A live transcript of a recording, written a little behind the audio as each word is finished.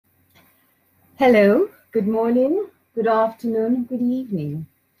Hello, good morning, good afternoon, good evening.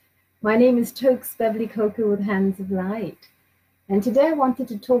 My name is Toks Beverley with Hands of Light, and today I wanted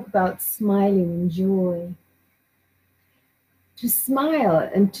to talk about smiling and joy. To smile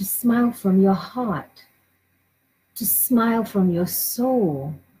and to smile from your heart, to smile from your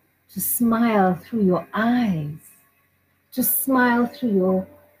soul, to smile through your eyes, to smile through your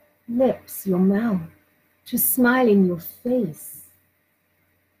lips, your mouth, to smile in your face.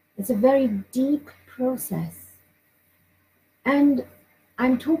 It's a very deep process. And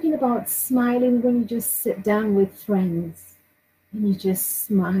I'm talking about smiling when you just sit down with friends and you just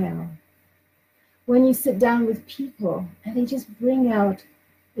smile. When you sit down with people and they just bring out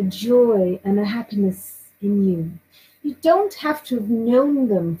a joy and a happiness in you. You don't have to have known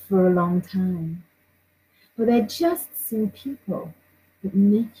them for a long time, but they're just some people that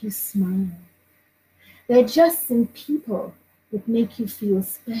make you smile. They're just some people that make you feel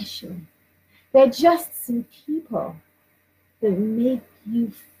special. They're just some people that make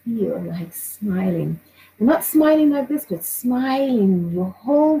you feel like smiling. And not smiling like this, but smiling. Your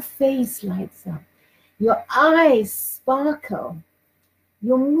whole face lights up. Your eyes sparkle.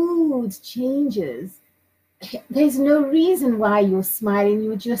 Your mood changes. There's no reason why you're smiling.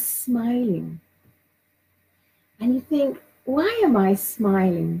 You're just smiling. And you think, why am I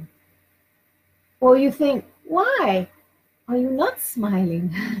smiling? Or you think, why are you not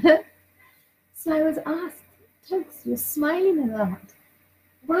smiling? So I was asked, Toks, you're smiling a lot.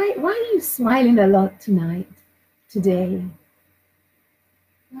 Why are you smiling a lot today?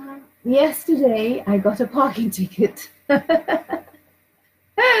 Yesterday, I got a parking ticket. I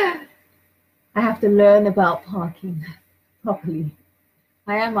have to learn about parking properly.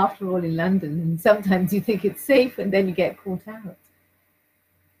 I am, after all, in London, and sometimes you think it's safe, and then you get caught out.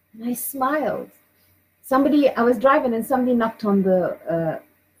 And I smiled. I was driving, and somebody knocked on the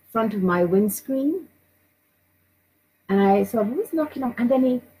front of my windscreen. And I saw who's knocking on, and then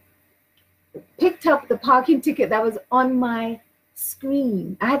he picked up the parking ticket that was on my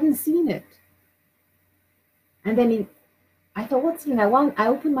screen. I hadn't seen it. And then I thought, what's he? I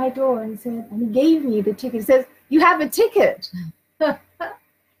opened my door and he gave me the ticket. He says, you have a ticket.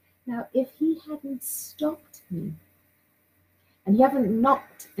 Now, if he hadn't stopped me, and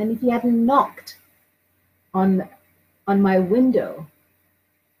if he hadn't knocked on my window,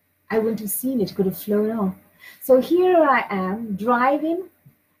 I wouldn't have seen it. It could have flown off. So here I am driving,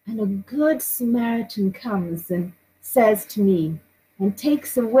 and a good Samaritan comes and says to me and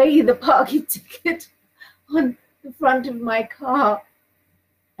takes away the parking ticket on the front of my car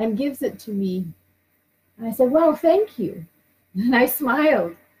and gives it to me. And I said, well, thank you. And I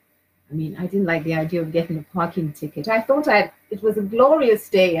smiled. I mean, I didn't like the idea of getting a parking ticket. I thought it was a glorious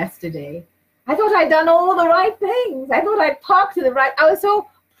day yesterday. I thought I'd done all the right things. I thought I'd parked to the right. I was so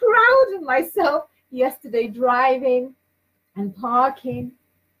proud of myself yesterday, driving and parking.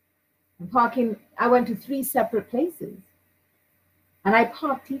 I went to 3 separate places, and I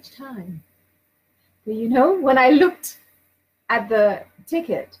parked each time. But when I looked at the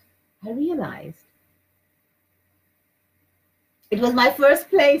ticket, I realized it was my first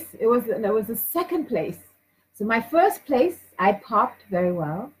place. It was the second place. So my first place, I parked very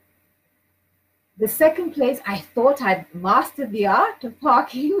well. The second place, I thought I'd mastered the art of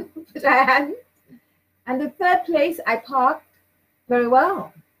parking, but I hadn't. And the third place, I parked very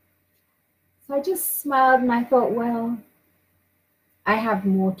well. So I just smiled and I thought, well, I have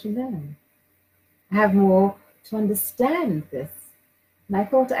more to learn. I have more to understand this. And I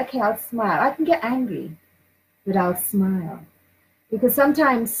thought, okay, I'll smile. I can get angry, but I'll smile. Because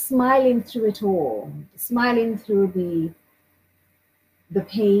sometimes smiling through it all, smiling through the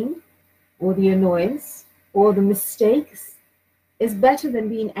pain or the annoyance or the mistakes is better than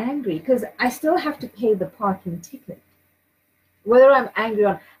being angry, because I still have to pay the parking ticket. Whether I'm angry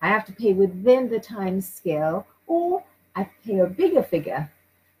or I have to pay within the time scale, or I pay a bigger figure.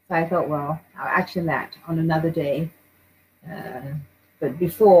 So I thought, well, I'll action that on another day. But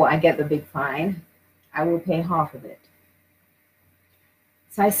before I get the big fine, I will pay half of it.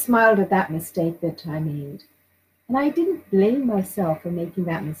 So I smiled at that mistake that I made. And I didn't blame myself for making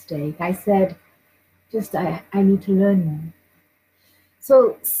that mistake. I said, I need to learn more.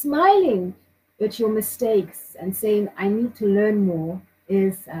 So smiling at your mistakes and saying, I need to learn more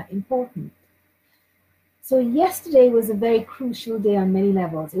is important. So yesterday was a very crucial day on many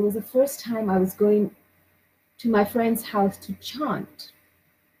levels. It was the first time I was going to my friend's house to chant.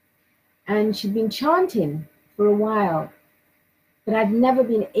 And she'd been chanting for a while, but I'd never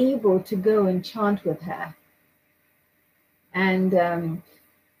been able to go and chant with her. And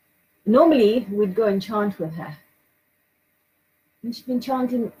normally we'd go and chant with her. And she'd been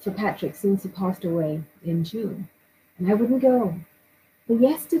chanting for Patrick since he passed away in June. And I wouldn't go. But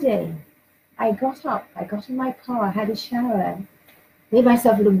yesterday, I got up, I got in my car, had a shower, made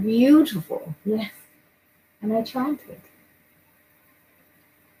myself look beautiful, yes, and I chanted.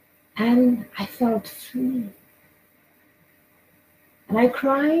 And I felt free. And I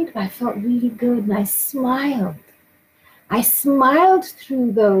cried, but I felt really good, and I smiled. I smiled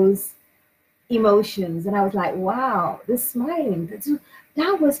through those emotions, and I was like, wow, this smiling,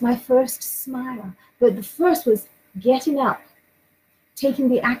 that was my first smile. But the first was getting up, taking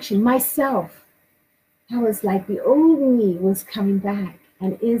the action myself. That was like the old me was coming back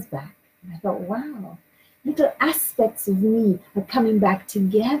and is back. And I thought, wow, little aspects of me are coming back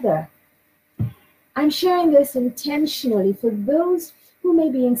together. I'm sharing this intentionally for those who may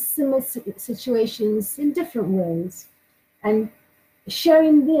be in similar situations in different ways, and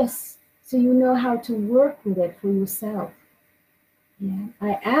sharing this so you know how to work with it for yourself. Yeah,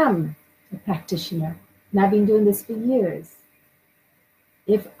 I am a practitioner, and I've been doing this for years.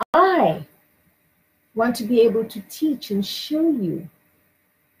 If I want to be able to teach and show you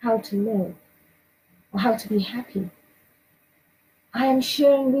how to live or how to be happy, I am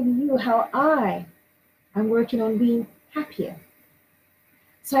sharing with you how I'm working on being happier.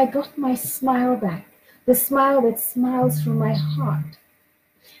 So I got my smile back, the smile that smiles from my heart,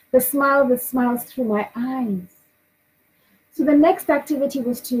 the smile that smiles through my eyes. So the next activity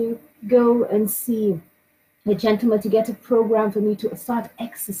was to go and see a gentleman to get a program for me to start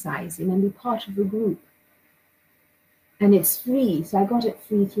exercising and be part of a group. And it's free, so I got it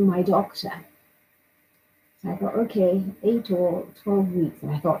free through my doctor. So I thought, okay, 8 or 12 weeks.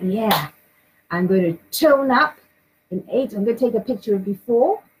 And I thought, yeah, I'm going to tone up in 8. I'm going to take a picture of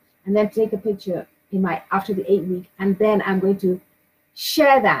before and then take a picture after the 8 week. And then I'm going to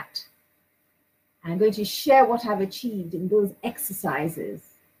share that. I'm going to share what I've achieved in those exercises.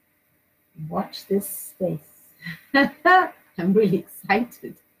 Watch this space. I'm really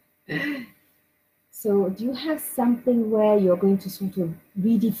excited. So do you have something where you're going to sort of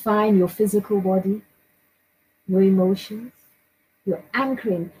redefine your physical body, your emotions? You're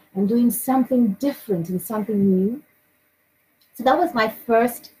anchoring and doing something different and something new. So that was my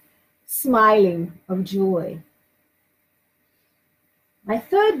first smiling of joy. My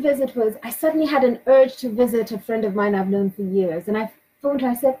third visit was, I suddenly had an urge to visit a friend of mine I've known for years. And I phoned her,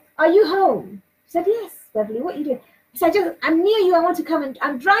 I said, are you home? She said, yes, Beverly, what are you doing? I said, I'm near you, I want to come, and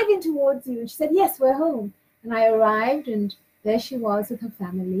I'm driving towards you. And she said, yes, we're home. And I arrived, and there she was with her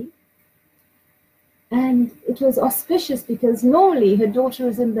family. And it was auspicious because normally her daughter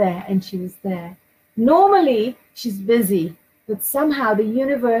isn't there, and she was there. Normally, she's busy, but somehow the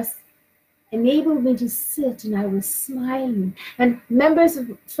universe enabled me to sit, and I was smiling. And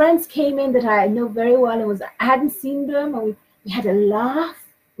friends came in that I know very well, and I hadn't seen them, and we had a laugh,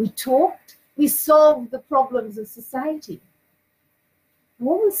 we talked, we solved the problems of society. And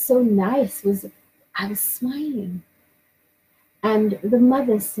what was so nice was I was smiling. And the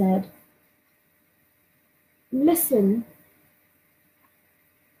mother said, listen,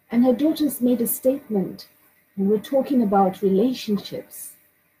 and her daughters made a statement, and we're talking about relationships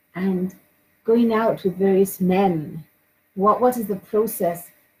and going out with various men. What is the process,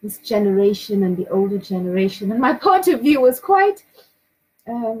 this generation and the older generation? And my point of view was quite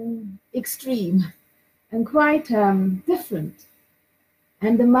extreme and quite different.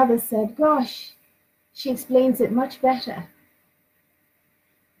 And the mother said, gosh, she explains it much better.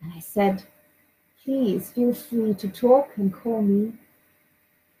 And I said, please feel free to talk and call me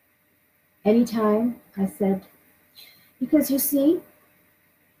anytime. I said, because you see,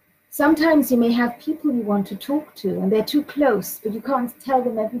 sometimes you may have people you want to talk to and they're too close, but you can't tell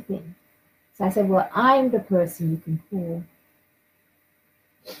them everything. So I said, well, I'm the person you can call.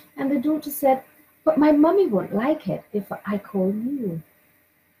 And the daughter said, but my mummy won't like it if I call you.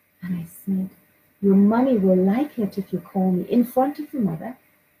 And I said, your mummy will like it if you call me in front of the mother,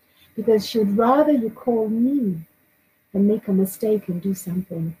 because she would rather you call me than make a mistake and do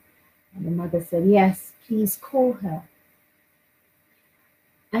something. And the mother said, yes, please call her.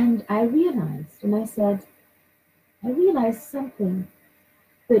 And I realized, and I said, I realized something,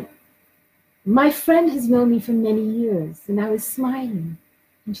 that my friend has known me for many years, and I was smiling.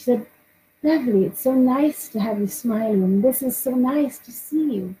 And she said, Beverly, it's so nice to have you smiling, and this is so nice to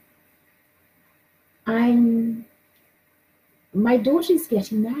see you. My daughter's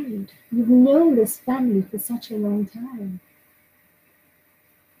getting married. You've known this family for such a long time.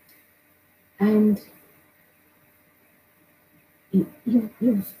 And you've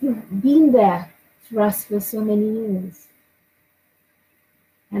been there for us for so many years.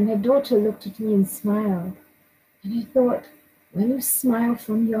 And her daughter looked at me and smiled. And I thought, when you smile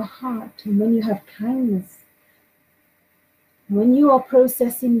from your heart, and when you have kindness, when you are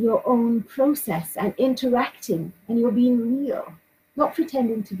processing your own process and interacting, and you're being real, not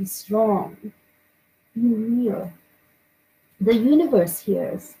pretending to be strong, being real, the universe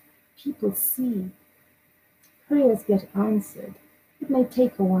hears, people see, prayers get answered. It may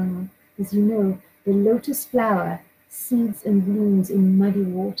take a while, as you know, the lotus flower seeds and blooms in muddy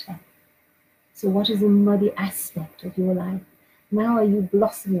water. So what is a muddy aspect of your life? Now are you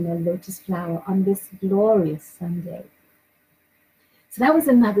blossoming a lotus flower on this glorious Sunday? So that was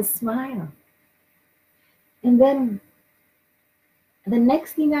another smile. And then the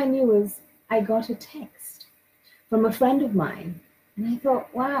next thing I knew was I got a text from a friend of mine. And I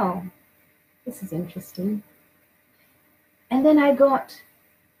thought, wow, this is interesting. And then I got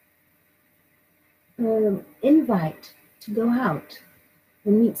an invite to go out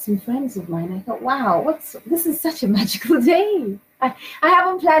and meet some friends of mine. I thought, wow, this is such a magical day. I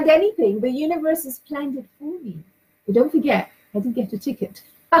haven't planned anything. The universe has planned it for me. But don't forget, I did get a ticket.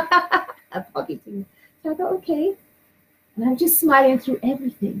 A pocket ticket. So I thought, okay. And I'm just smiling through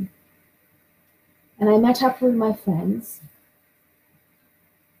everything. And I met up with my friends.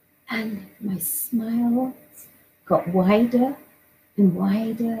 And my smiles got wider and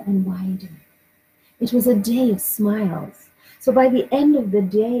wider and wider. It was a day of smiles. So by the end of the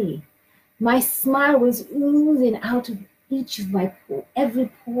day, my smile was oozing out of each of my pore,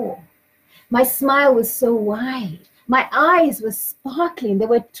 every pore. My smile was so wide. My eyes were sparkling. They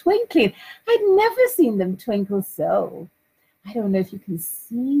were twinkling. I'd never seen them twinkle so. I don't know if you can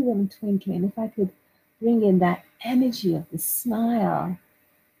see them twinkling. If I could bring in that energy of the smile.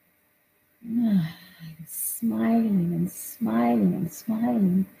 Smiling and smiling and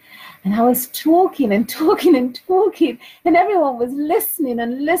smiling. And I was talking and talking and talking. And everyone was listening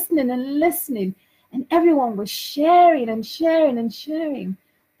and listening and listening. And everyone was sharing and sharing and sharing.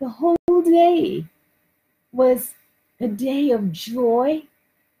 The whole day was a day of joy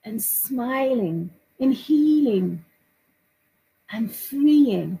and smiling and healing and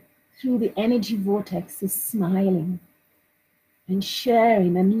freeing through the energy vortex of smiling and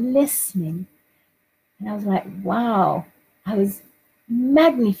sharing and listening. And I was like, wow, I was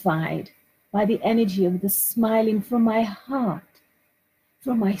magnified by the energy of the smiling from my heart,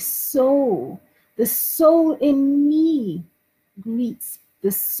 from my soul. The soul in me greets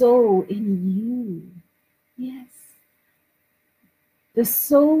the soul in you. Yes. The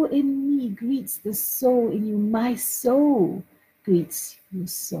soul in me greets the soul in you. My soul greets your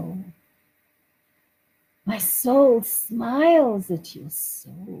soul. My soul smiles at your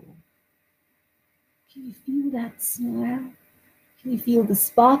soul. Can you feel that smile? Can you feel the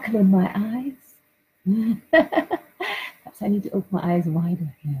sparkle in my eyes? Perhaps I need to open my eyes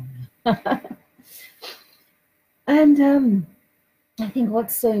wider here. And I think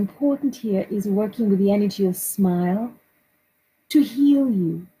what's so important here is working with the energy of smile to heal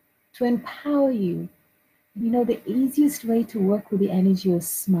you, to empower you. You know, the easiest way to work with the energy of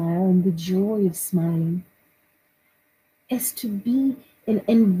smile and the joy of smiling is to be in an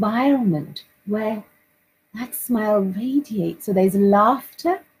environment where that smile radiates. So there's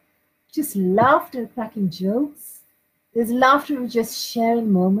laughter, just laughter, cracking jokes. There's laughter of just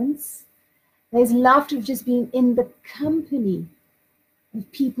sharing moments. There's laughter of just being in the company of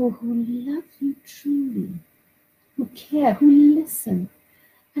people who love you truly, who care, who listen.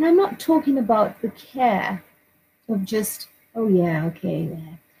 And I'm not talking about the care of just, oh yeah, okay,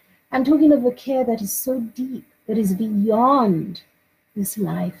 yeah. I'm talking of a care that is so deep, that is beyond this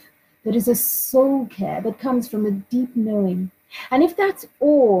life, that is a soul care that comes from a deep knowing. And if that's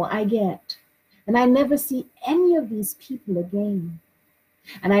all I get, and I never see any of these people again,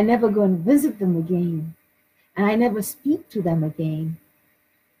 and I never go and visit them again, and I never speak to them again,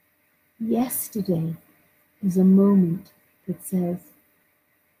 yesterday is a moment that says,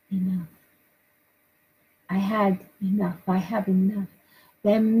 enough. I had enough. I have enough.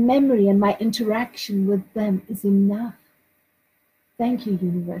 Their memory and my interaction with them is enough. Thank you,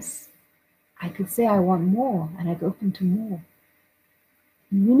 universe. I could say I want more, and I'd open to more.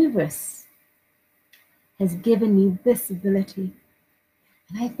 The universe has given me this ability.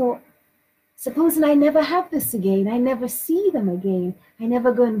 And I thought, supposing I never have this again, I never see them again, I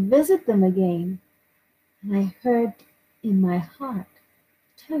never go and visit them again. And I heard in my heart,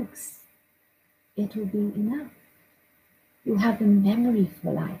 Toks, it will be enough. You have the memory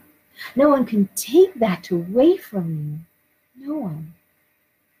for life. No one can take that away from you. No one.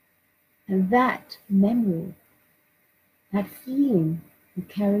 And that memory, that feeling will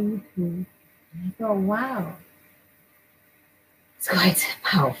carry you through. And I thought, wow, it's quite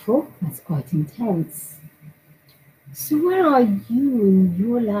powerful. That's quite intense. So where are you in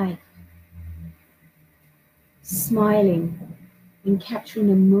your life? Smiling and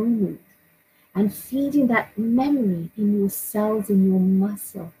capturing a moment and feeding that memory in your cells, in your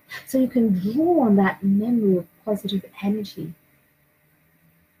muscle, so you can draw on that memory of positive energy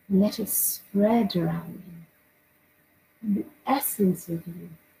and let it spread around you, and the essence of you,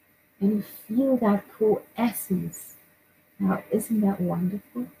 and you feel that core essence. Now, isn't that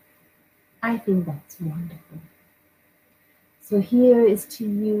wonderful? I think that's wonderful. So here is to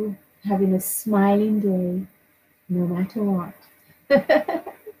you having a smiling day, no matter what.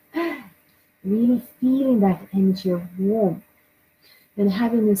 Really feeling that energy of warmth and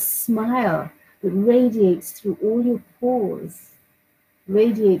having a smile that radiates through all your pores,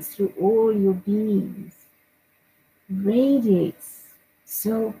 radiates through all your beings, radiates.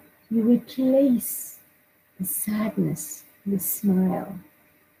 So you replace the sadness with a smile.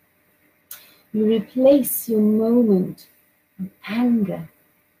 You replace your moment of anger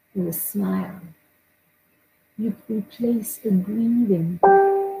with a smile. You replace a grieving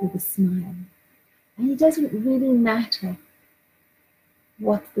with a smile. And it doesn't really matter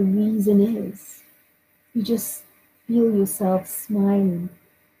what the reason is. You just feel yourself smiling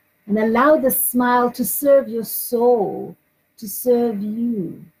and allow the smile to serve your soul, to serve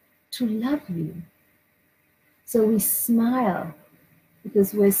you, to love you. So we smile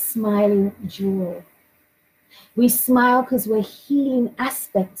because we're smiling joy. We smile because we're healing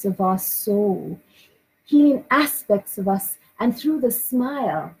aspects of our soul, healing aspects of us, and through the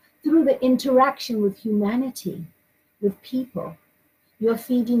smile, through the interaction with humanity, with people, you're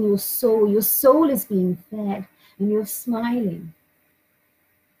feeding your soul. Your soul is being fed, and you're smiling.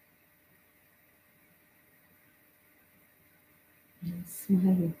 You're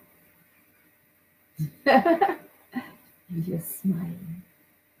smiling. And you're smiling.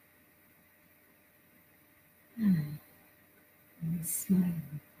 And you're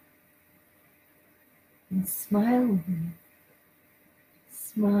smiling. And smile with me.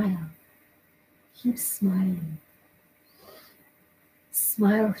 Smile. Keep smiling.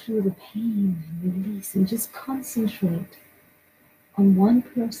 Smile through the pain and release, and just concentrate on one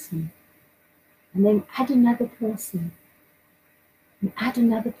person, and then add another person, and add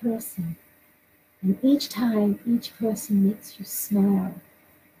another person. And each time, each person makes you smile.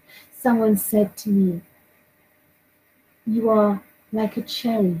 Someone said to me, "You are like a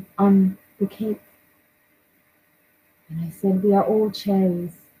cherry on the cake." And I said, "We are all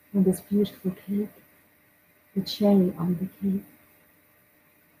cherries on this beautiful cake, the cherry on the cake."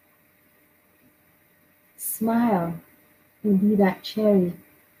 Smile and be that cherry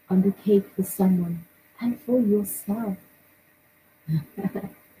on the cake for someone and for yourself.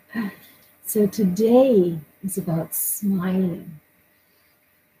 So today is about smiling.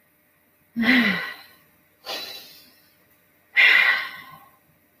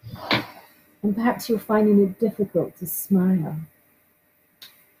 And perhaps you're finding it difficult to smile,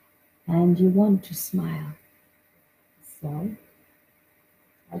 and you want to smile. So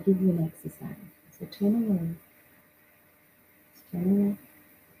I'll give you an exercise. So turn away. Just turn away.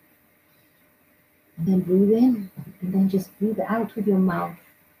 And then breathe in, and then just breathe out with your mouth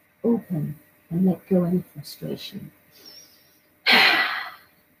open and let go any frustration.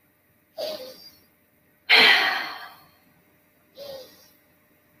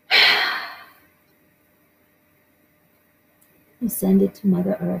 You send it to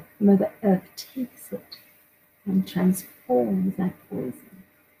Mother Earth. Mother Earth takes it and transforms that poison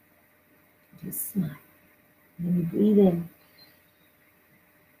into a smile. And then you breathe in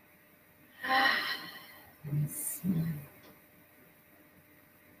and you smile.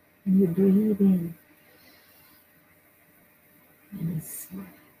 And you breathe in and you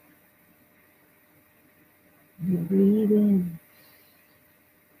smile. And you breathe in.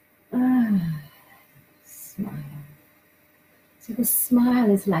 Smile. So the smile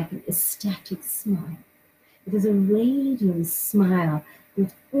is like an ecstatic smile. It is a radiant smile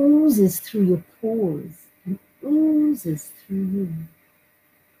that oozes through your pores and oozes through you.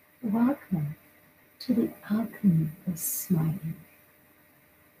 Welcome to the alchemy of smiling.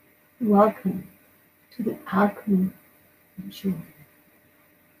 Welcome to the alchemy of joy.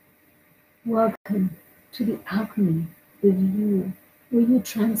 Welcome to the alchemy of you, where you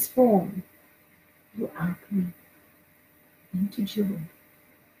transform your alchemy into joy,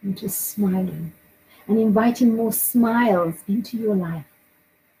 into smiling, and inviting more smiles into your life.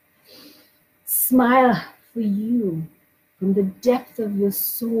 Smile for you from the depth of your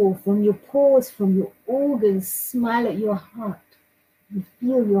soul, from your pores, from your organs. Smile at your heart and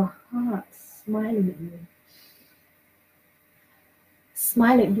feel your heart smiling at you.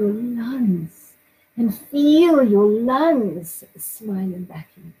 Smile at your lungs And feel your lungs smiling back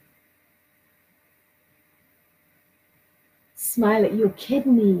at you. Smile at your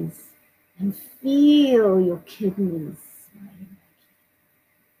kidneys and feel your kidneys smiling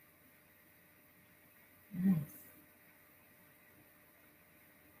back at you. Nice.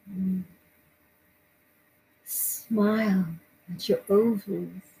 Smile at your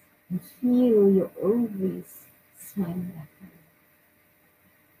ovaries and feel your ovaries smiling back at you.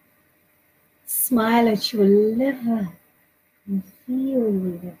 Smile at your liver and feel your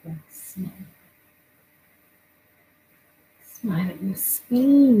liver smiling. Smile at your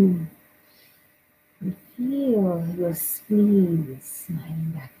spleen and feel your spleen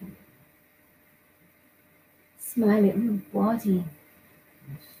smiling back at you. Smile at your body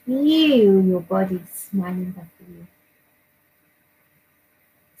and feel your body smiling back at you.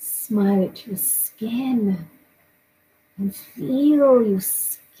 Smile at your skin and feel your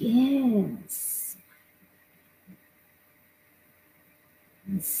skin.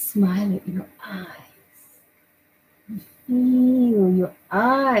 And smile at your eyes. And feel your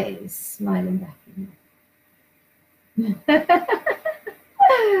eyes smiling back at you.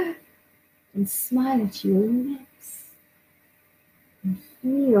 And smile at your lips. And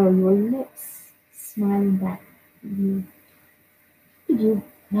feel your lips smiling back at you. Could you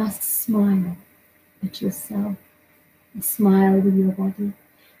now smile at yourself? And smile with your body.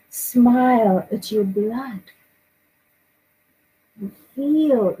 Smile at your blood. And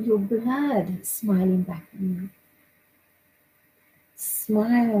feel your blood smiling back at you.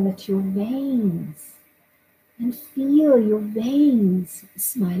 Smile at your veins and feel your veins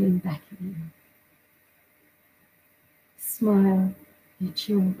smiling back at you. Smile at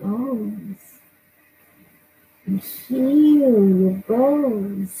your bones and feel your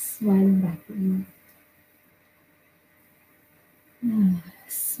bones smiling back at you.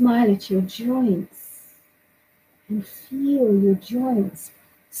 Smile at your joints and feel your joints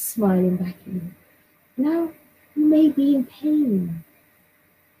smiling back at you. Now, you may be in pain,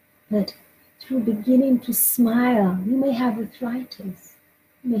 but through beginning to smile, you may have arthritis,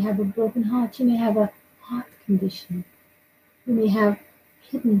 you may have a broken heart, you may have a heart condition, you may have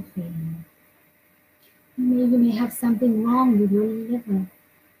kidney failure, you may have something wrong with your liver.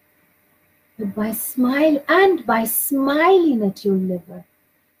 But by smiling at your liver,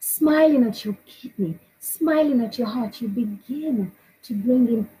 smiling at your kidney, smiling at your heart, you begin to bring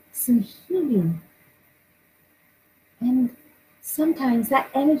in some healing. And sometimes that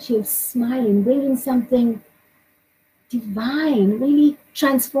energy of smiling, bringing something divine, really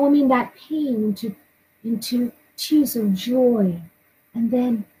transforming that pain into tears of joy, and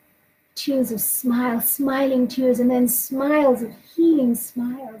then tears of smiling tears, and then smiles of healing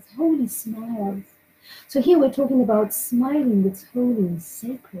smiles, holy smiles. So here we're talking about smiling that's holy and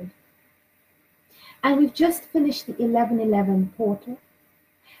sacred. And we've just finished the 11/11 portal,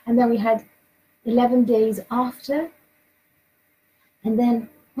 and then we had 11 days after. And then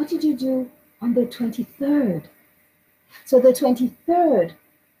what did you do on the 23rd? So the 23rd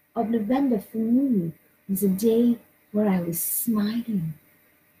of November for me was a day where I was smiling.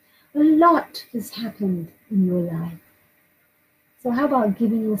 A lot has happened in your life. So how about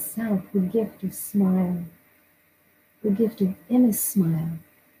giving yourself the gift of smile, the gift of inner smile,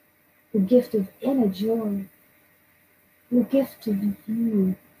 the gift of inner joy, the gift of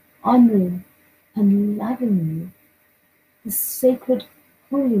you honoring and loving you, the sacred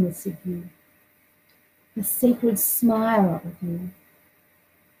holiness of you, the sacred smile of you.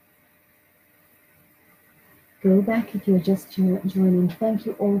 Go back if you're just joining. Thank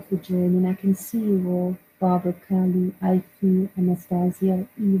you all for joining. I can see you all. Barbara, Kali, Ivy, Anastasia,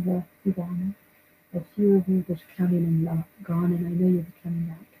 Eva, Ivana. A few of you that have come in and gone, and I know you'll be coming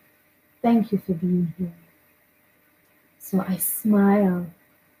back. Thank you for being here. So I smile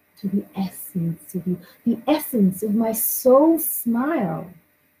to the essence of you. The essence of my soul smile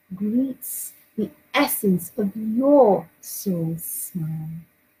greets the essence of your soul smile.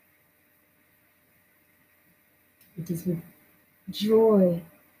 It is with joy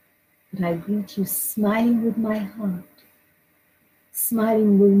that I greet you, smiling with my heart,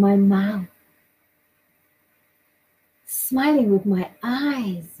 smiling with my mouth, smiling with my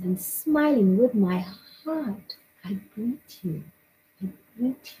eyes, and smiling with my heart. I greet you, I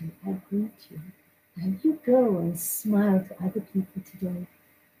greet you, I greet you. Now you go and smile to other people today,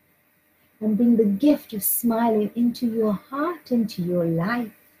 and bring the gift of smiling into your heart, into your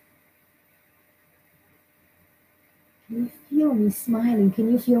life. Can you feel me smiling?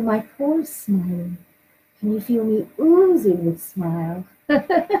 Can you feel my pores smiling? Can you feel me oozing with smile?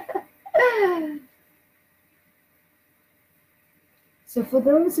 So for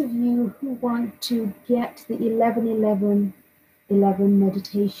those of you who want to get the 11-11-11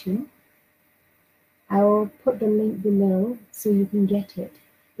 meditation, I will put the link below so you can get it.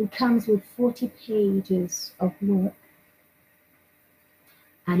 It comes with 40 pages of work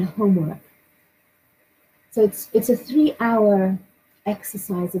and a homework. So it's a 3-hour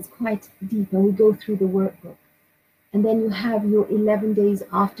exercise. It's quite deep, and we go through the workbook. And then you have your 11 days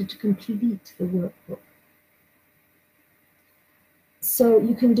after to complete the workbook. So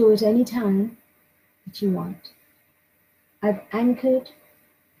you can do it anytime that you want. I've anchored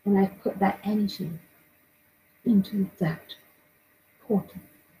and I've put that energy into that portal.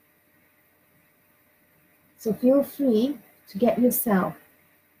 So feel free to get yourself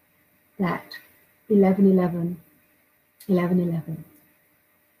that 11-11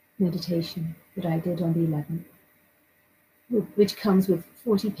 meditation that I did on the 11th, which comes with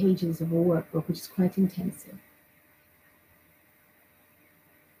 40 pages of a workbook, which is quite intensive.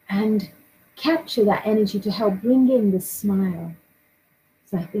 And capture that energy to help bring in the smile.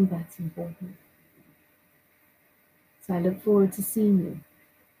 So I think that's important. So I look forward to seeing you.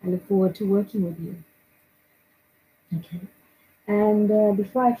 I look forward to working with you. Okay. And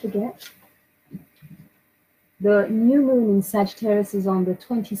before I forget, the new moon in Sagittarius is on the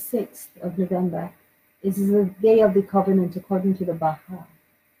 26th of November. This is the day of the covenant according to the Baha.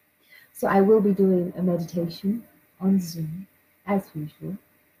 So I will be doing a meditation on Zoom, as usual,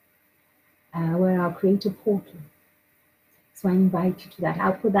 where I'll create a portal. So I invite you to that.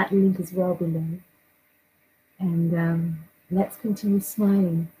 I'll put that link as well below. And let's continue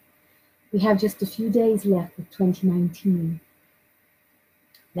smiling. We have just a few days left of 2019.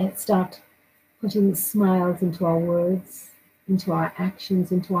 Let's start putting smiles into our words, into our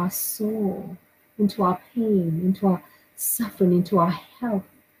actions, into our soul, into our pain, into our suffering, into our health,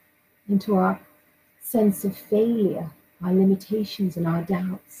 into our sense of failure, our limitations and our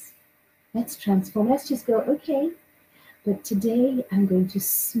doubts. Let's transform. Let's just go, okay, but today I'm going to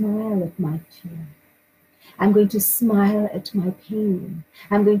smile at my fear. I'm going to smile at my pain.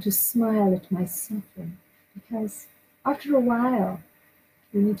 I'm going to smile at my suffering. Because after a while,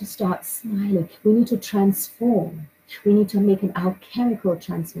 we need to start smiling. We need to transform. We need to make an alchemical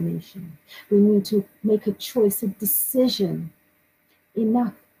transformation. We need to make a choice, a decision.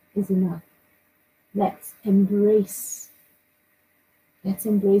 Enough is enough. Let's embrace. Let's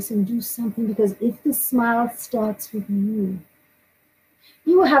embrace and do something, because if the smile starts with you,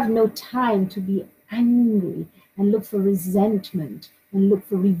 you will have no time to be angry and look for resentment and look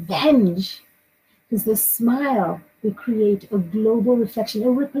for revenge, because the smile will create a global reflection, a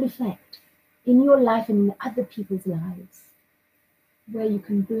ripple effect in your life and in other people's lives, where you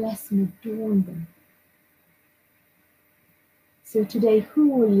can bless and adorn them. So today, who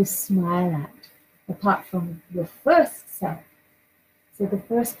will you smile at apart from your first self? So the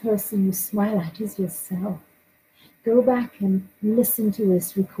first person you smile at is yourself. Go back and listen to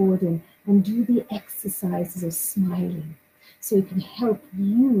this recording and do the exercises of smiling, so it can help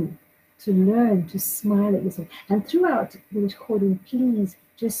you to learn to smile at yourself. And throughout the recording, please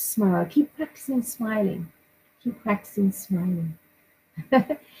just smile. Keep practicing smiling. Keep practicing smiling.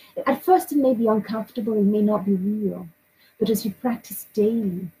 At first, it may be uncomfortable. It may not be real. But as you practice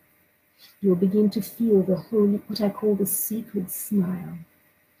daily, you'll begin to feel the holy, what I call the sacred smile,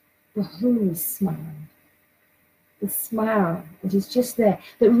 the holy smile. The smile that is just there,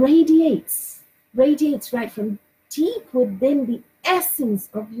 that radiates right from deep within the essence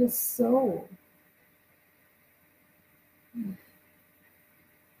of your soul. Can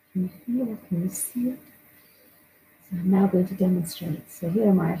you feel it? Can you see it? So I'm now going to demonstrate. So here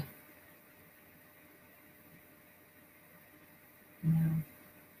am I. Now,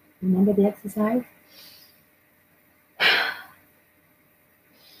 remember the exercise?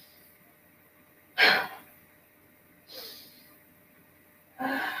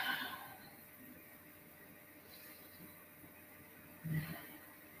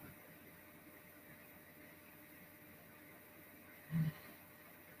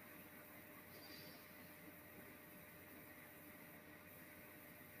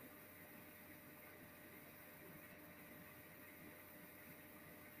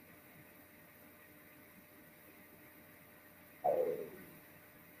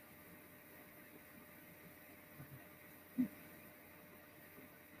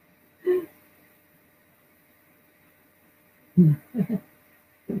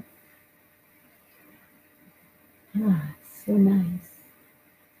 So nice.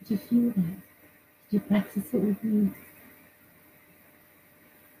 Did you feel that? Did you practice it with me?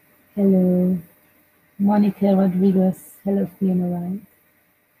 Hello, Monica Rodriguez. Hello, Fiona Wright.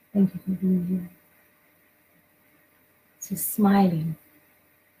 Thank you for being here. So smiling.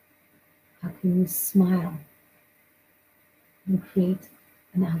 How can you smile and create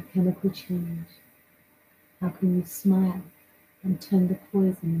an alchemical change? How can you smile and turn the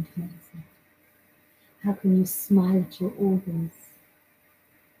poison into medicine? How can you smile at your organs?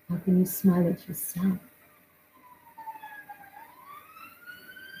 How can you smile at yourself?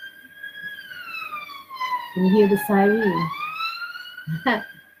 Can you hear the siren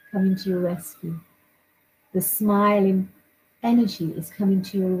coming to your rescue? The smiling energy is coming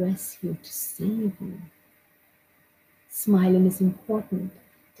to your rescue to save you. Smiling is important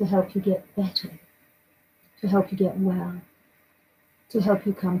to help you get better, to help you get well, to help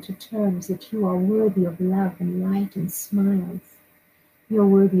you come to terms that you are worthy of love and light and smiles. You're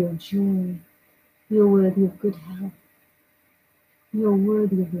worthy of joy. You're worthy of good health. You're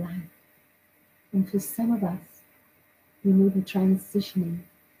worthy of life. And for some of us, we may be transitioning,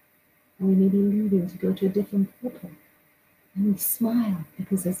 and we may be leaving to go to a different portal. And we smile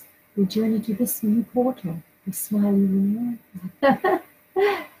because as we journey to this new portal, we smile even more.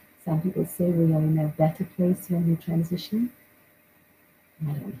 Some people say we are in a better place when we transition. I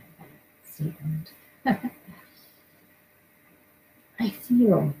don't like that statement. I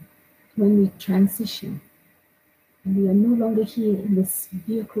feel when we transition, and we are no longer here in this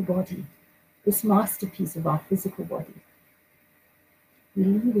vehicle body, this masterpiece of our physical body, we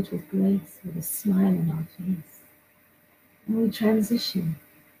leave it with grace, with a smile on our face. And we transition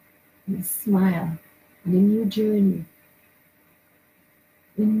with a smile and a new journey,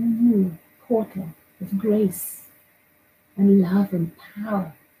 a new portal of grace and love and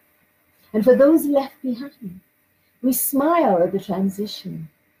power. And for those left behind, we smile at the transition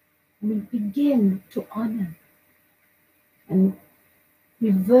and we begin to honor and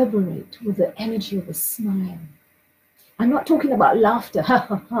reverberate with the energy of a smile. I'm not talking about laughter, ha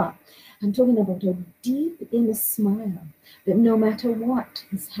ha ha. I'm talking about a deep inner smile that no matter what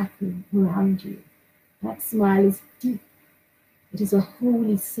is happening around you, that smile is deep. It is a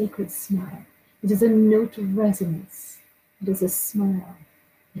holy, sacred smile. It is a note of resonance. It is a smile.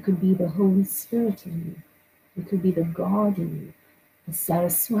 It could be the Holy Spirit in you. It could be the God in you, the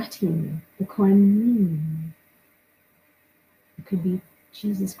Saraswati in you, the Kuan Yin in you. It could be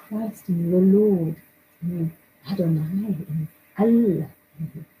Jesus Christ in you, the Lord in you, Adonai in you, Allah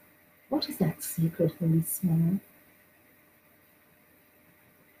in you. What is that sacred holy smile?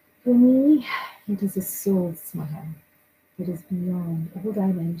 For me, it is a soul smile. It is beyond all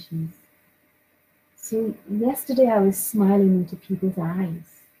dimensions. So yesterday I was smiling into people's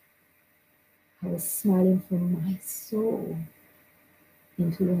eyes. I was smiling from my soul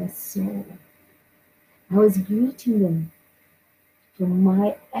into their soul. I was greeting them from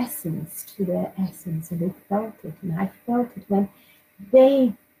my essence to their essence, and they felt it, and I felt it when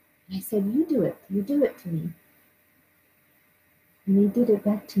I said, you do it to me. And they did it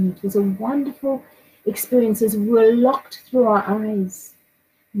back to me. It was a wonderful experience as we were locked through our eyes.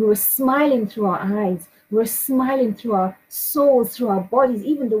 We were smiling through our eyes. We were smiling through our souls, through our bodies.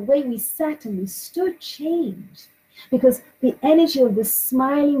 Even the way we sat and we stood changed because the energy of the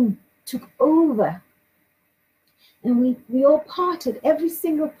smiling took over. And we all parted. Every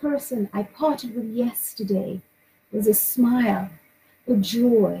single person I parted with yesterday was a smile, a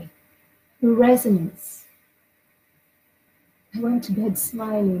joy, a resonance. I went to bed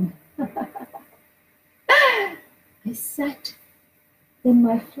smiling. I sat in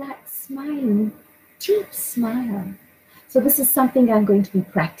my flat smiling, deep smile. So this is something I'm going to be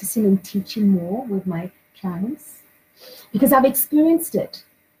practicing and teaching more with my clients because I've experienced it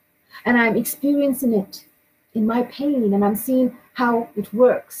and I'm experiencing it in my pain and I'm seeing how it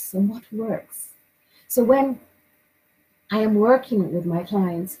works and what works. So when I am working with my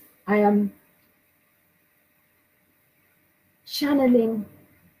clients, I am channeling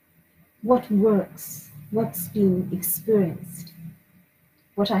what works, what's been experienced,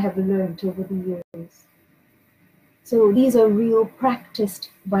 what I have learned over the years. So these are real practiced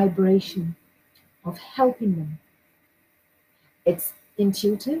vibration of helping them. It's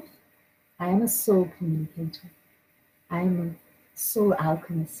intuitive. I am a soul communicator. I am a soul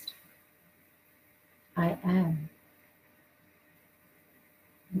alchemist. I am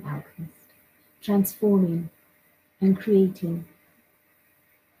an alchemist, transforming and creating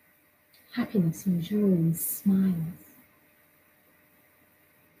happiness and joy and smiles.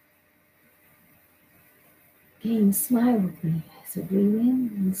 Again, smile with me. So breathe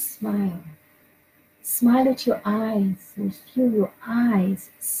in and smile. Smile at your eyes and feel your eyes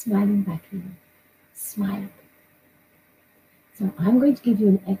smiling back at you. Smile. So I'm going to give you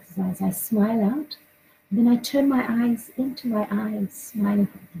an exercise. I smile out, and then I turn my eyes into my eyes, smiling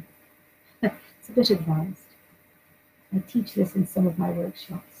at you. It's a bit advanced. I teach this in some of my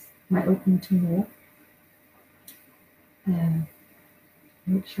workshops. my open to more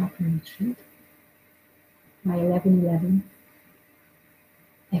workshop and retreat, my 11:11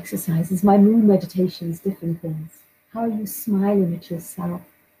 exercises, my moon meditations, different things. How are you smiling at yourself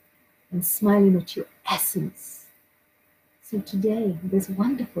and smiling at your essence? So today, this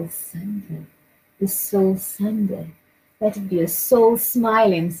wonderful Sunday, this Soul Sunday, let it be a soul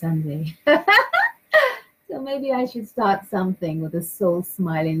smiling Sunday. So maybe I should start something with a soul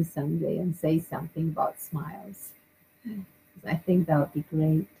smiling Sunday and say something about smiles. I think that would be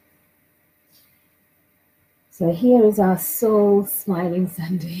great. So here is our soul smiling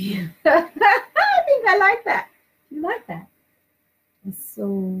Sunday. I think I like that. You like that? A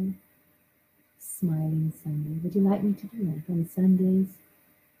soul smiling Sunday. Would you like me to do that on Sundays?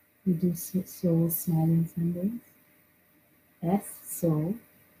 We do soul smiling Sundays. S soul,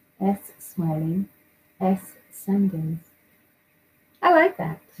 S smiling, S Sundays. I like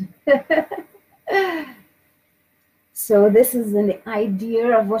that. So this is an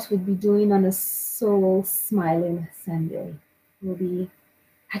idea of what we'll be doing on a soul smiling Sunday. We'll be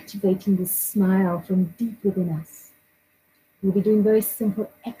activating the smile from deep within us. We'll be doing very simple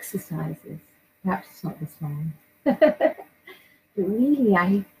exercises. Perhaps it's not this long. But really,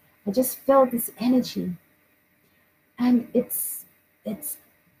 I just felt this energy. And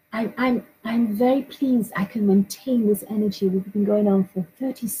I'm very pleased I can maintain this energy. We've been going on for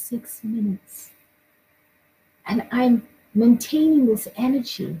 36 minutes. And I'm maintaining this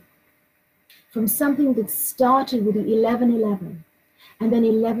energy from something that started with the 11:11 and then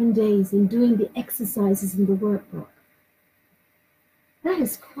 11 days in doing the exercises in the workbook. That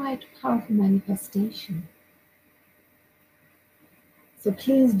is quite a powerful manifestation. So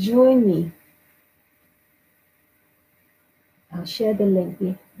please join me. I'll share the link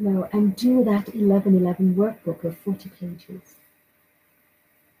below and do that 11:11 workbook of 40 pages.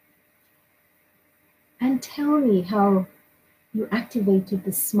 And tell me how you activated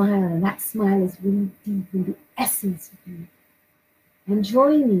the smile, and that smile is really deep in the essence of you. And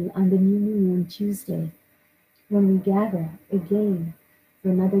join me on the new moon on Tuesday when we gather again for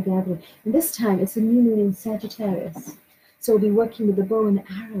another gathering. And this time it's a new moon in Sagittarius. So we'll be working with the bow and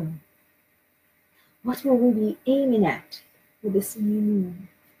arrow. What will we be aiming at with this new moon?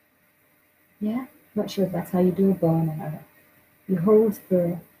 Yeah? Not sure if that's how you do a bow and arrow. You hold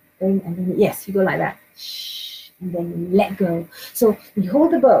the thing and then, yes, you go like that. Shh, and then you let go. So you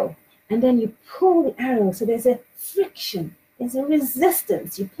hold the bow and then you pull the arrow. So there's a friction, there's a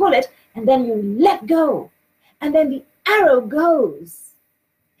resistance. You pull it and then you let go. And then the arrow goes.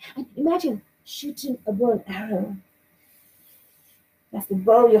 And imagine shooting a bow and arrow. That's the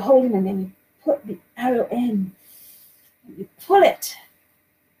bow you're holding, and then you put the arrow in. And you pull it.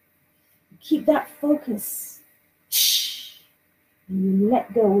 You keep that focus. Shh. And you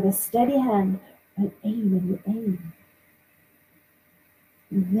let go with a steady hand and aim, and you aim.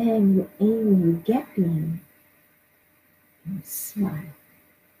 And then you aim and you get the aim. And you smile.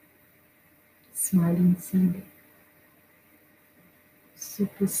 Smiling Sunday.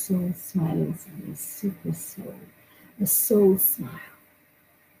 Super soul smiling Sunday. Super soul. A soul smile.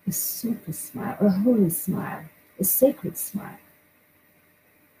 A super smile. A holy smile. A sacred smile.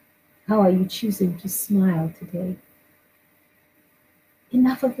 How are you choosing to smile today?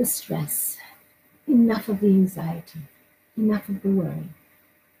 Enough of the stress. Enough of the anxiety. Enough of the worry.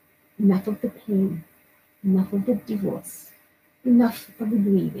 Enough of the pain. Enough of the divorce. Enough of the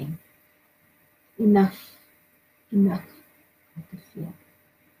grieving. Enough of the fear.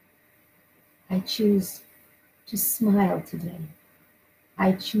 I choose to smile today.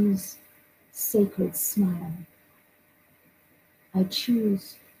 I choose sacred smile. I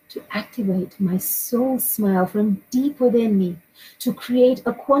choose to activate my soul smile from deep within me to create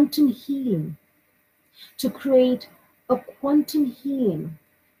a quantum healing,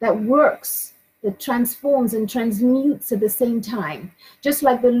 that works, that transforms and transmutes at the same time. Just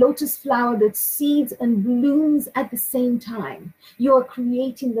like the lotus flower that seeds and blooms at the same time, you are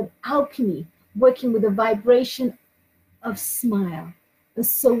creating the alchemy, working with a vibration of smile, a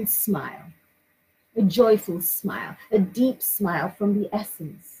soul smile, a joyful smile, a deep smile from the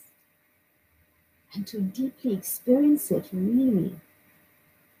essence. And to deeply experience it, really,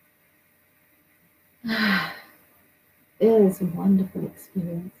 is a wonderful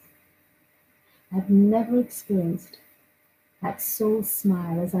experience. I've never experienced that soul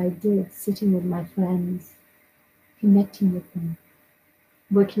smile as I did sitting with my friends, connecting with them,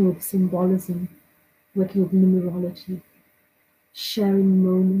 working with symbolism, working with numerology, sharing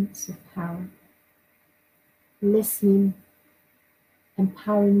moments of power, listening,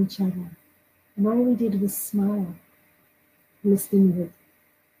 empowering each other. And all we did was smile, listening with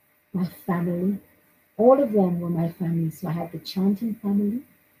my family. All of them were my family. So I had the chanting family,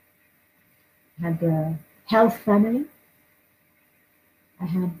 I had the health family, I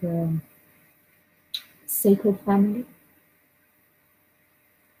had the sacred family,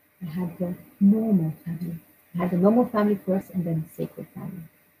 I had the normal family. I had the normal family first and then the sacred family.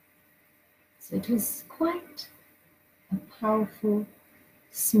 So it was quite a powerful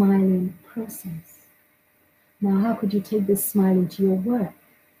smiling process. Now, how could you take this smile into your work,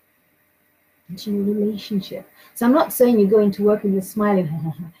 into your relationship? So I'm not saying you go into work and you're smiling.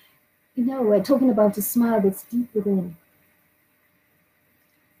 No, we're talking about a smile that's deep within.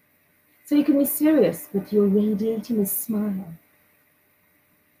 So you can be serious, but you're radiating a smile.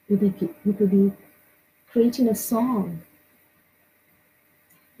 You could be creating a song.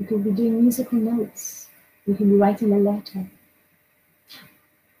 You could be doing musical notes. You can be writing a letter.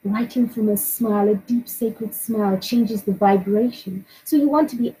 Writing from a smile, a deep sacred smile, changes the vibration. So you want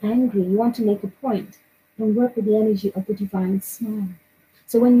to be angry, you want to make a point, and work with the energy of the divine smile.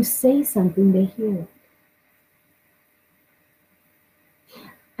 So when you say something, they hear it.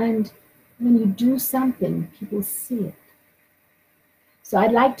 And when you do something, people see it. So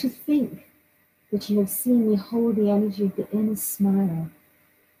I'd like to think that you have seen me hold the energy of the inner smile,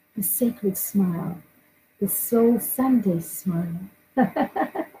 the sacred smile, the soul Sunday smile,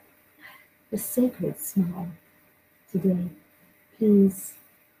 the sacred smile today. Please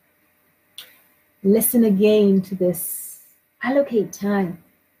listen again to this. Allocate time.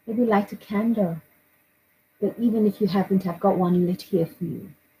 Maybe light a candle. But even if you haven't, I've got one lit here for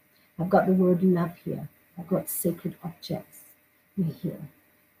you. I've got the word love here. I've got sacred objects here.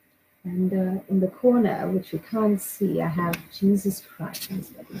 And in the corner, which you can't see, I have Jesus Christ. Can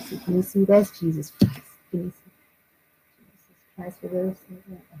you see? There's Jesus Christ. Can you see? Jesus Christ for those.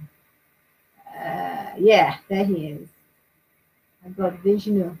 Yeah, there he is. I've got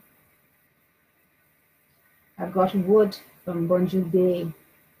Vishnu. I've got wood from Bonjour Day,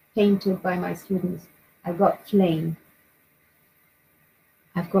 painted by my students. I've got flame.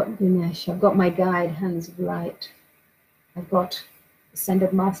 I've got Ganesh. I've got my guide, Hands of Light. I've got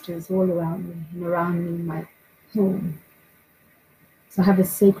ascended masters all around me and around me in my home. So I have a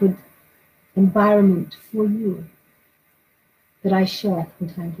sacred environment for you that I share from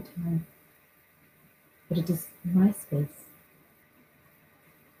time to time. But it is my space.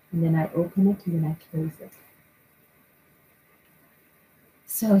 And then I open it and then I close it.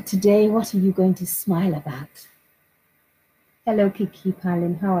 So today, what are you going to smile about? Hello, Kiki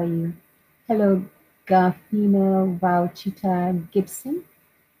Palin, how are you? Hello, Garfina Wauchita Gibson.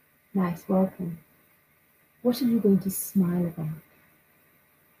 Nice, welcome. What are you going to smile about?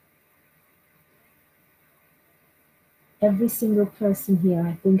 Every single person here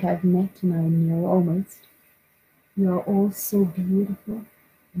I think I've met and I know almost. You are all so beautiful.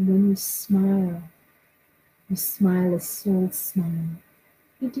 And when you smile a soul smile.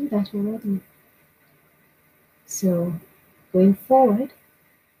 You do that already. So going forward,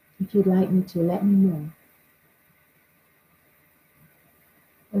 if you'd like me to, let me know.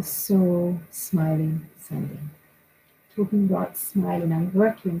 A soul smiling Sunday. Talking about smiling, I'm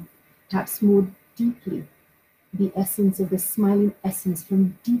working perhaps more deeply the essence of the smiling essence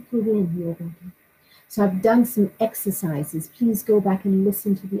from deep within your body. So I've done some exercises. Please go back and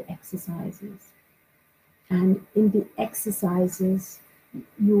listen to the exercises. And in the exercises,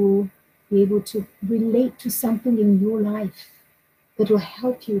 you'll be able to relate to something in your life that will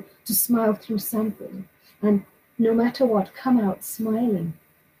help you to smile through something. And no matter what, come out smiling.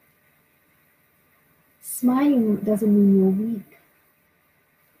 Smiling doesn't mean you're weak.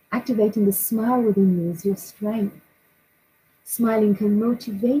 Activating the smile within you is your strength. Smiling can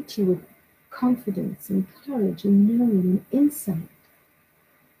motivate you with confidence and courage and knowing and insight.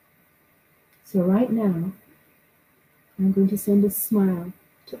 So right now, I'm going to send a smile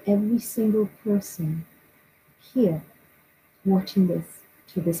to every single person here watching this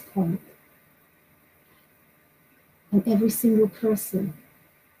to this point. And every single person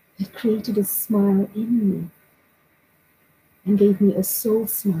that created a smile in me and gave me a soul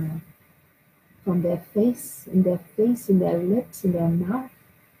smile from their face, in their lips, in their mouth,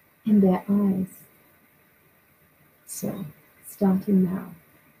 in their eyes. So, starting now.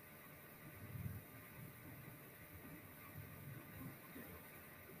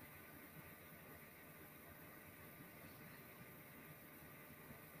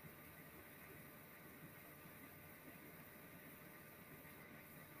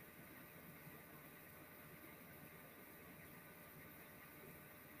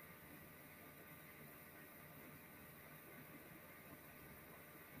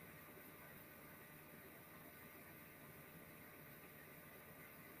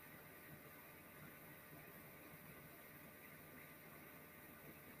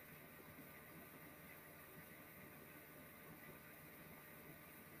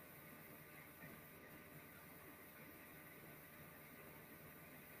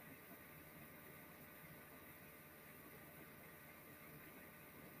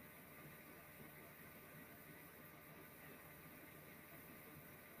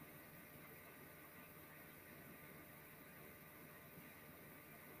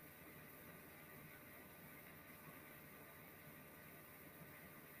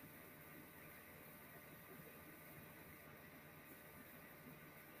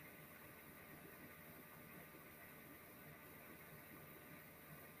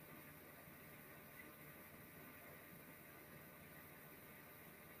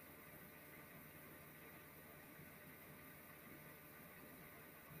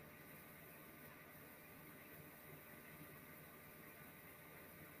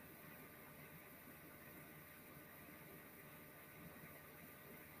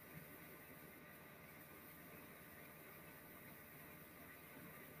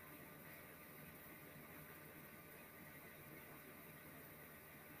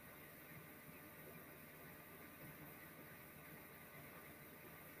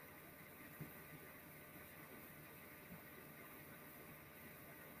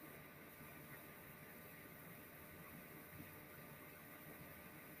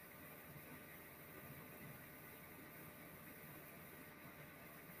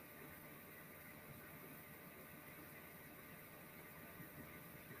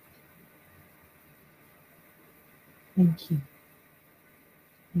 Thank you.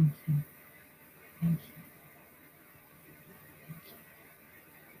 Thank you. Thank you.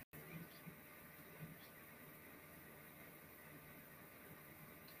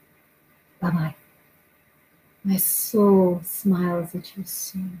 Bye-bye. My soul smiles at your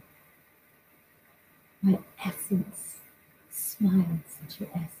soul. My essence smiles at your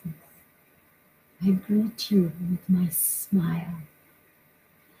essence. I greet you with my smile.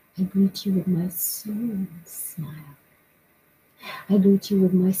 I greet you with my soul smile. I greet you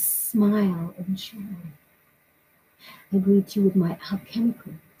with my smile of joy. I greet you with my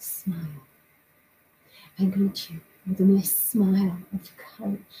alchemical smile. I greet you with my smile of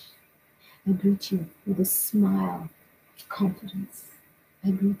courage. I greet you with a smile of confidence.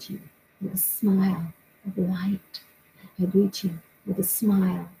 I greet you with a smile of light. I greet you with a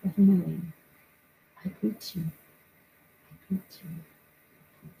smile of knowing. I greet you. I greet you.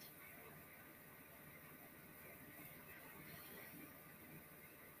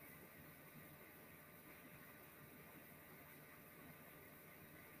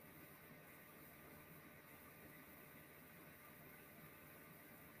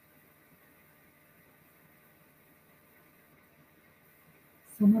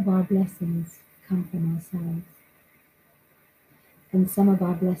 Some of our blessings come from ourselves, and some of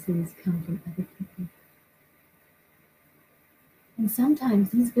our blessings come from other people. And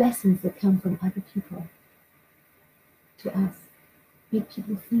sometimes these blessings that come from other people to us make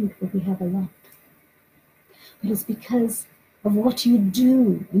people think that we have a lot. But it's because of what you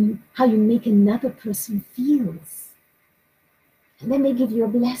do and how you make another person feel. And then they give you a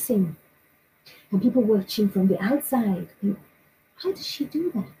blessing. And people watching from the outside think, how does she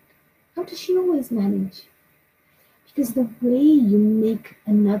do that? How does she always manage? Because the way you make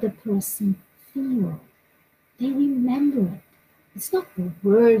another person feel, they remember it. It's not the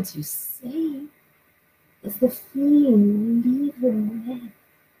words you say, it's the feeling you leave them with.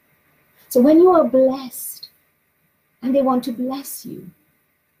 So when you are blessed and they want to bless you,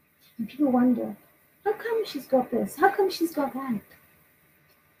 and people wonder, how come she's got this? How come she's got that?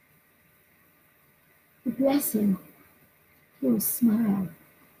 The blessing, you smile.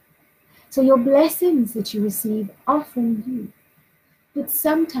 So your blessings that you receive are from you. But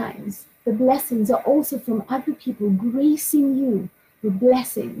sometimes the blessings are also from other people gracing you with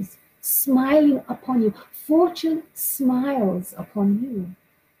blessings, smiling upon you. Fortune smiles upon you.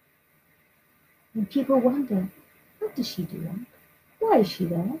 And people wonder, how does she do that? Why is she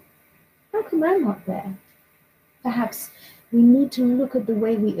there? How come I'm not there? Perhaps we need to look at the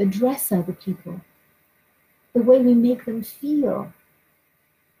way we address other people, the way we make them feel.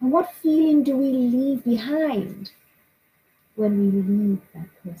 And what feeling do we leave behind when we leave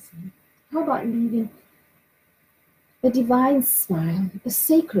that person? How about leaving a divine smile, a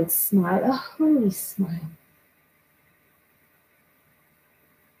sacred smile, a holy smile?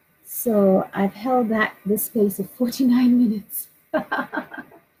 So I've held this space of 49 minutes. I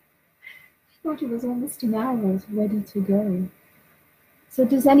thought it was almost an hour. I was ready to go. So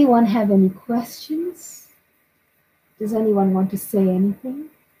does anyone have any questions? Does anyone want to say anything?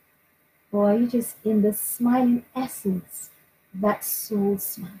 Or are you just in the smiling essence, that soul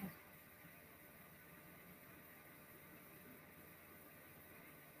smile?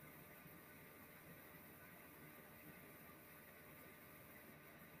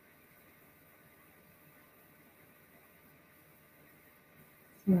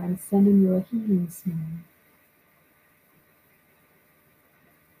 So I'm sending you a healing smile.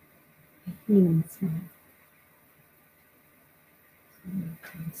 A healing smile. So you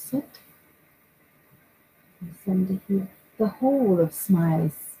can sit and send the whole of smile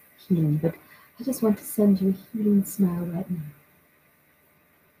is healing, but I just want to send you a healing smile right now.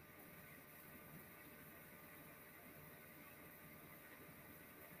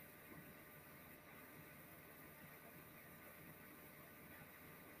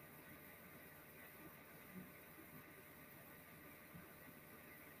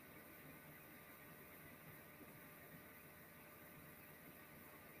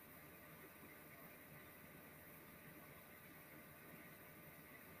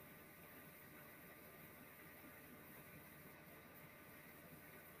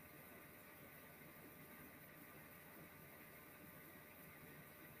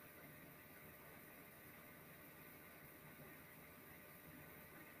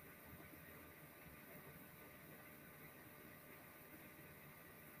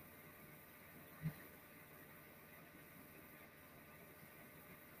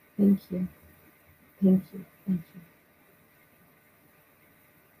 Thank you. Thank you. Thank you.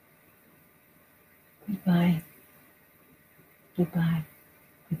 Goodbye. Goodbye.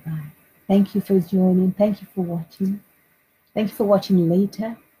 Goodbye. Thank you for joining. Thank you for watching. Thank you for watching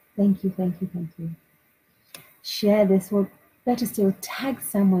later. Thank you, thank you, thank you. Share this, or better still, tag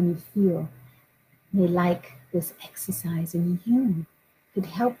someone you feel may like this exercise and you could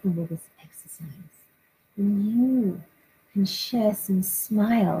help them with this exercise. And you can share some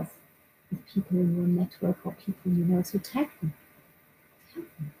smiles with people in your network or people you know. So tag them. Tag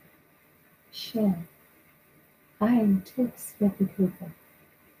them. Share. I am Toks Beverley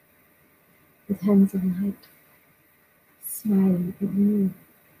with hands of light, smiling at you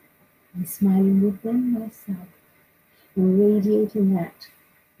and smiling within myself and radiating that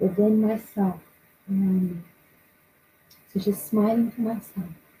within myself around me. So just smiling for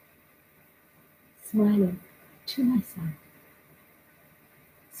myself, smiling to myself.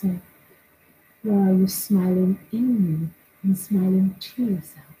 So where are you smiling in you and smiling to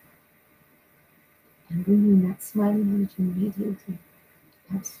yourself? And bringing that smiling energy and radiating.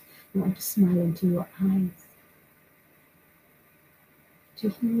 Perhaps you want to smile into your eyes to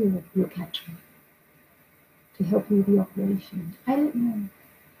heal your cataract, to help you with the operation. I don't know.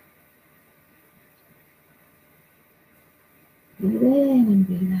 Breathe in and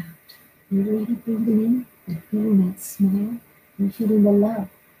breathe out. You're really breathing in and feeling that smile and feeling the love.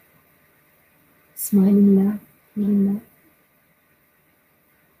 Smiling love, feeling love.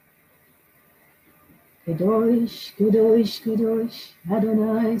 Kadosh, Kadosh, Kadosh,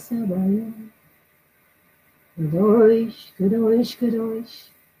 Adonai Sabaoth. Kadosh, Kadosh, Kadosh,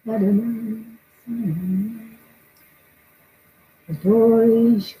 Adonai Sabaoth.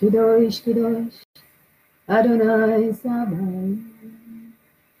 Kadosh, Kadosh, Kadosh, Adonai Sabaoth.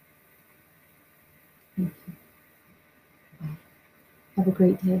 Thank you. Bye. Have a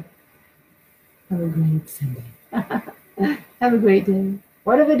great day. Have a great Sunday. Have a great day.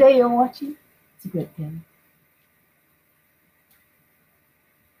 Whatever day you're watching, it's a great day.